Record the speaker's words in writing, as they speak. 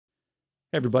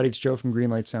Hey everybody, it's Joe from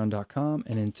greenlightsound.com,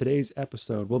 and in today's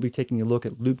episode, we'll be taking a look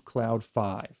at Loopcloud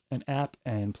 5, an app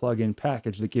and plugin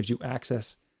package that gives you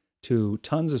access to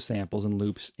tons of samples and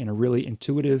loops in a really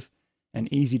intuitive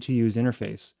and easy to use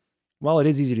interface. While it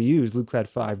is easy to use, Loopcloud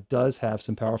 5 does have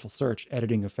some powerful search,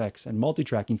 editing effects, and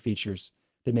multi-tracking features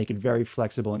that make it very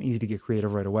flexible and easy to get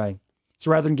creative right away.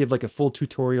 So rather than give like a full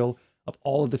tutorial of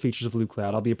all of the features of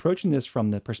Loopcloud, I'll be approaching this from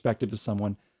the perspective of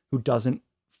someone who doesn't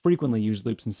frequently use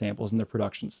loops and samples in their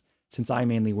productions, since I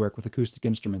mainly work with acoustic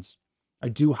instruments. I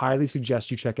do highly suggest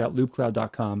you check out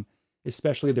loopcloud.com,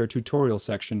 especially their tutorial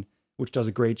section, which does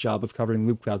a great job of covering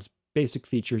Loopcloud's basic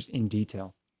features in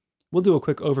detail. We'll do a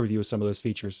quick overview of some of those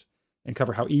features and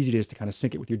cover how easy it is to kind of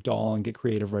sync it with your DAW and get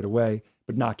creative right away,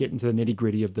 but not get into the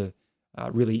nitty-gritty of the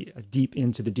really deep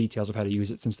into the details of how to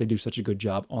use it, since they do such a good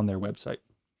job on their website.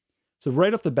 So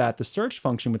right off the bat, the search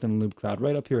function within Loopcloud,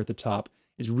 right up here at the top,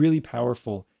 is really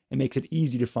powerful and makes it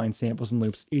easy to find samples and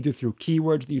loops either through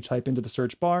keywords that you type into the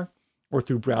search bar or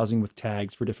through browsing with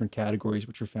tags for different categories,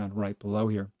 which are found right below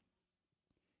here.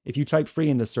 If you type free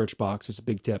in the search box, it's a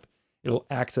big tip, it'll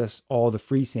access all the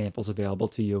free samples available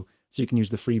to you, so you can use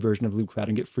the free version of Loopcloud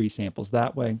and get free samples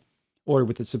that way. Or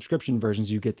with the subscription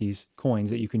versions, you get these coins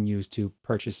that you can use to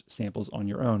purchase samples on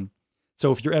your own.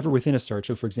 So if you're ever within a search,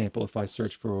 so for example, if I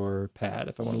search for pad,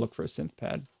 if I want to look for a synth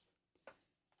pad,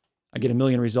 I get a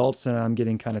million results and I'm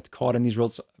getting kind of caught in these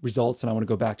results and I want to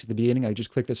go back to the beginning. I just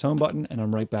click this home button and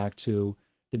I'm right back to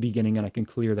the beginning and I can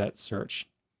clear that search.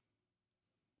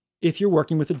 If you're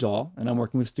working with a DAW, and I'm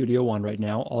working with Studio One right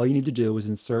now, all you need to do is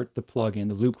insert the plugin,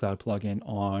 the Loopcloud plugin,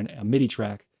 on a MIDI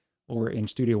track, or in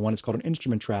Studio One, it's called an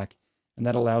instrument track, and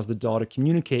that allows the DAW to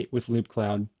communicate with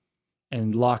Loopcloud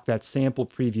and lock that sample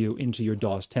preview into your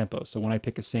DAW's tempo. So when I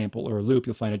pick a sample or a loop,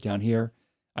 you'll find it down here.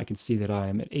 I can see that I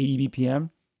am at 80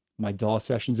 BPM. My DAW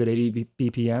session's at 80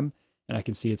 BPM, and I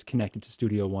can see it's connected to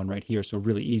Studio One right here, so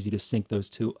really easy to sync those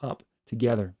two up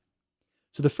together.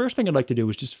 So the first thing I'd like to do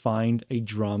is just find a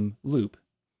drum loop.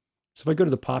 So if I go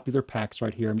to the popular packs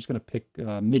right here, I'm just going to pick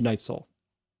Midnight Soul.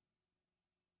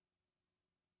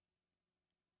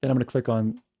 Then I'm going to click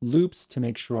on loops to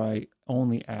make sure I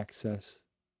only access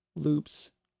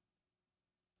loops.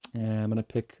 And I'm going to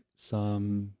pick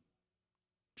some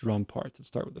drum parts. Let's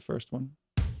start with the first one.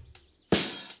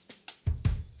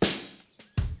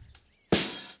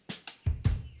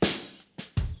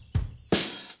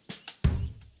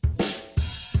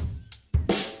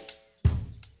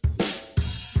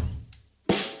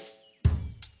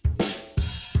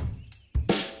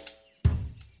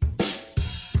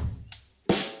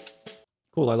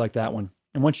 Cool, I like that one.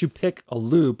 And once you pick a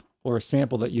loop or a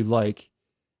sample that you like,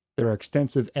 there are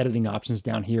extensive editing options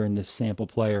down here in this sample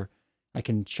player. I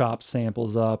can chop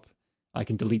samples up, I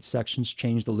can delete sections,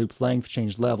 change the loop length,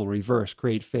 change level, reverse,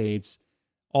 create fades,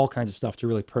 all kinds of stuff to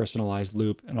really personalize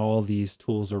loop, and all these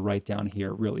tools are right down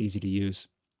here, real easy to use.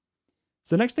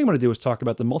 So the next thing I want to do is talk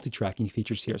about the multi-tracking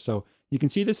features here. So you can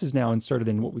see this is now inserted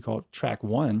in what we call track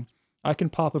 1. I can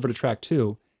pop over to track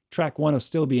 2. Track 1 will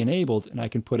still be enabled, and I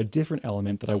can put a different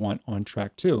element that I want on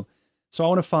track 2. So I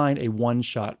want to find a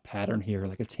one-shot pattern here,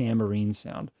 like a tambourine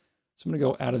sound. So I'm going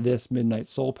to go out of this Midnight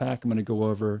Soul pack. I'm going to go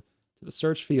over to the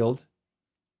search field,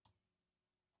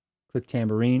 click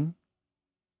tambourine.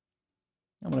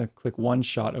 I'm going to click one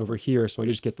shot over here, so I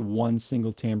just get the one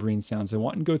single tambourine sounds I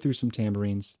want, and go through some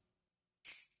tambourines.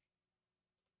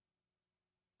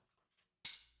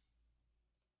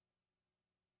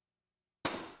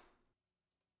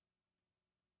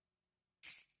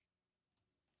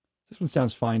 This one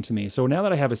sounds fine to me. So now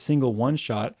that I have a single one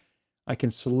shot, I can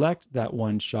select that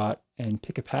one shot and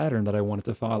pick a pattern that I want it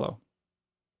to follow.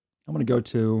 I'm going to go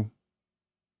to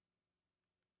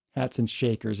hats and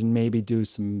shakers and maybe do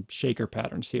some shaker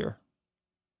patterns here.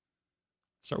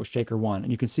 Start with shaker 1,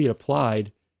 and you can see it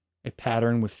applied a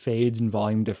pattern with fades and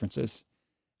volume differences.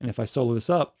 And if I solo this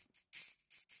up,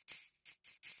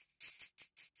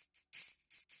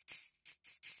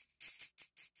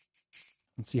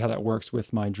 and see how that works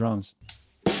with my drums.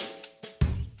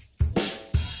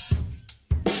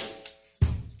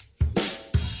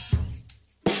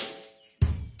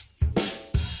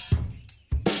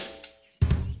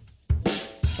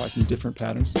 Try some different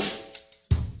patterns.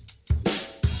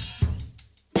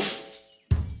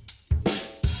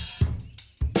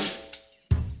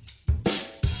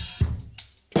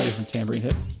 Try a different tambourine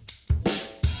hit.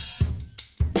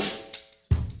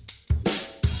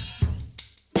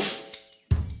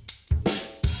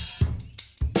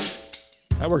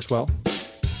 That works well.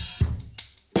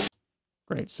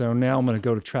 Great, so now I'm going to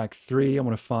go to track 3. I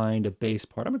want to find a bass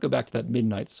part. I'm going to go back to that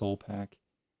Midnight Soul pack.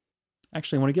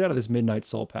 Actually, I want to get out of this Midnight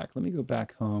Soul pack. Let me go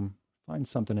back home, find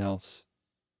something else.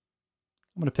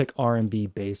 I'm going to pick R&B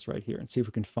bass right here and see if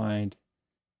we can find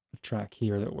a track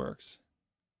here that works.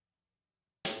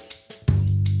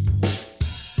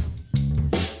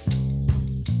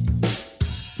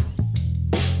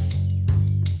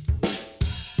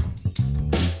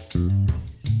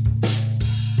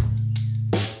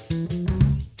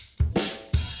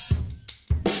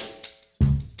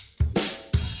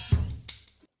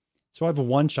 So I have a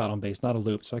one shot on bass, not a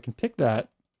loop. So I can pick that,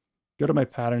 go to my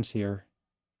patterns here,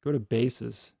 go to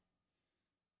basses,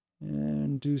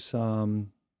 and do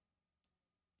some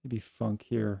maybe funk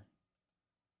here.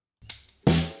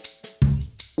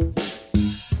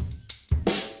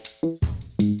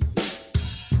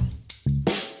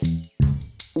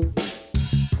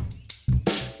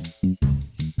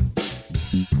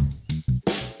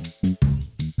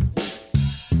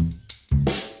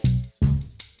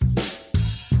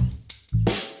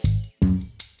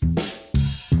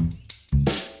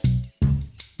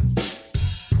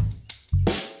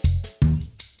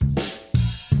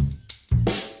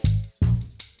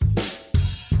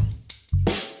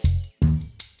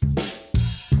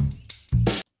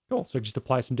 Cool, so I just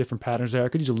apply some different patterns there. I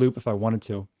could use a loop if I wanted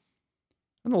to.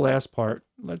 And the last part,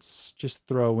 let's just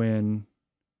throw in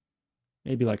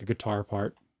maybe like a guitar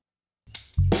part.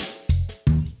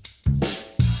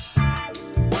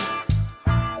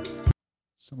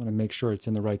 So I'm going to make sure it's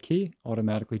in the right key,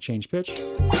 automatically change pitch.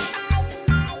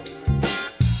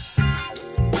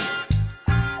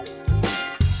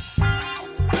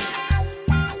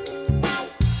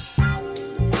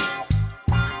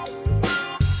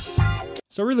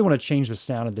 So I really want to change the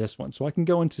sound of this one. So I can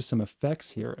go into some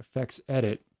effects here, effects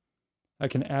edit. I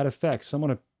can add effects. So I'm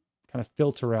going to kind of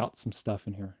filter out some stuff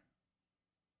in here.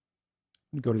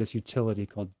 I'm going to go to this utility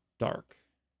called dark.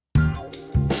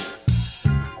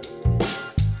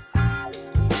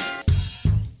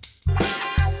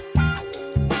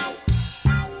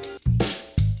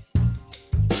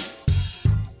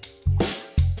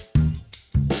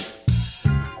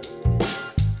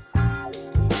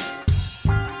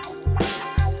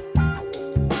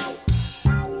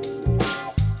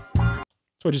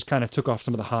 So I just kind of took off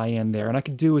some of the high end there, and I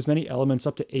could do as many elements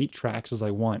up to 8 tracks as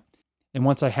I want. And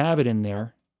once I have it in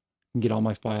there, I can get all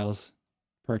my files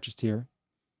purchased here.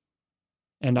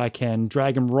 And I can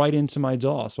drag them right into my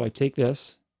DAW. So I take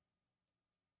this,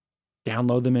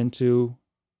 download them into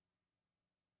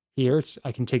here.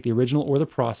 I can take the original or the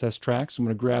process track. So I'm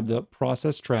going to grab the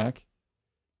process track,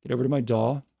 get over to my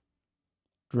DAW,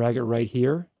 drag it right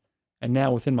here. And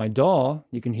now within my DAW,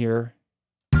 you can hear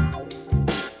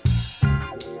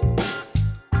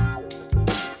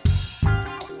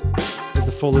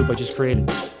full loop I just created.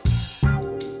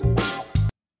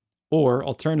 Or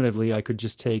alternatively, I could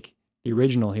just take the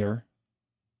original here,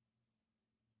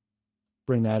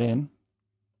 bring that in.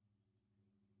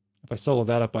 If I solo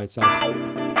that up by itself,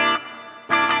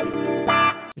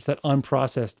 it's that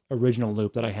unprocessed original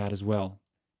loop that I had as well.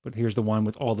 But here's the one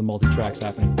with all the multi-tracks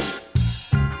happening.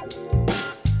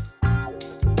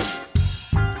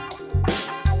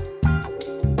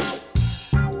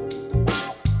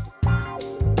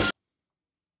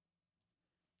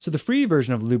 So the free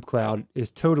version of Loopcloud is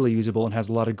totally usable and has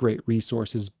a lot of great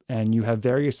resources, and you have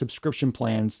various subscription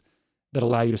plans that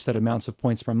allow you to set amounts of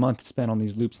points per month to spend on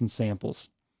these loops and samples.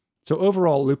 So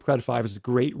overall, Loopcloud 5 is a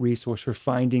great resource for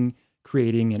finding,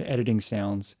 creating, and editing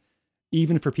sounds,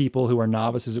 even for people who are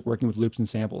novices at working with loops and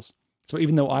samples. So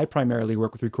even though I primarily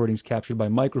work with recordings captured by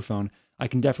microphone, I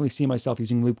can definitely see myself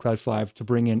using Loopcloud 5 to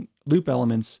bring in loop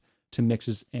elements to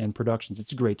mixes and productions.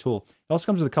 It's a great tool. It also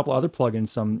comes with a couple other plugins,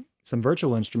 some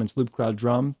virtual instruments, Loopcloud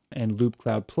Drum and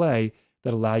Loopcloud Play,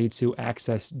 that allow you to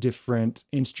access different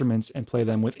instruments and play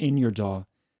them within your DAW.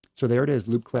 So there it is,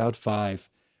 Loopcloud 5.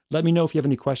 Let me know if you have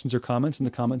any questions or comments in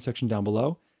the comment section down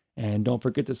below. And don't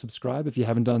forget to subscribe if you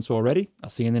haven't done so already. I'll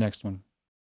see you in the next one.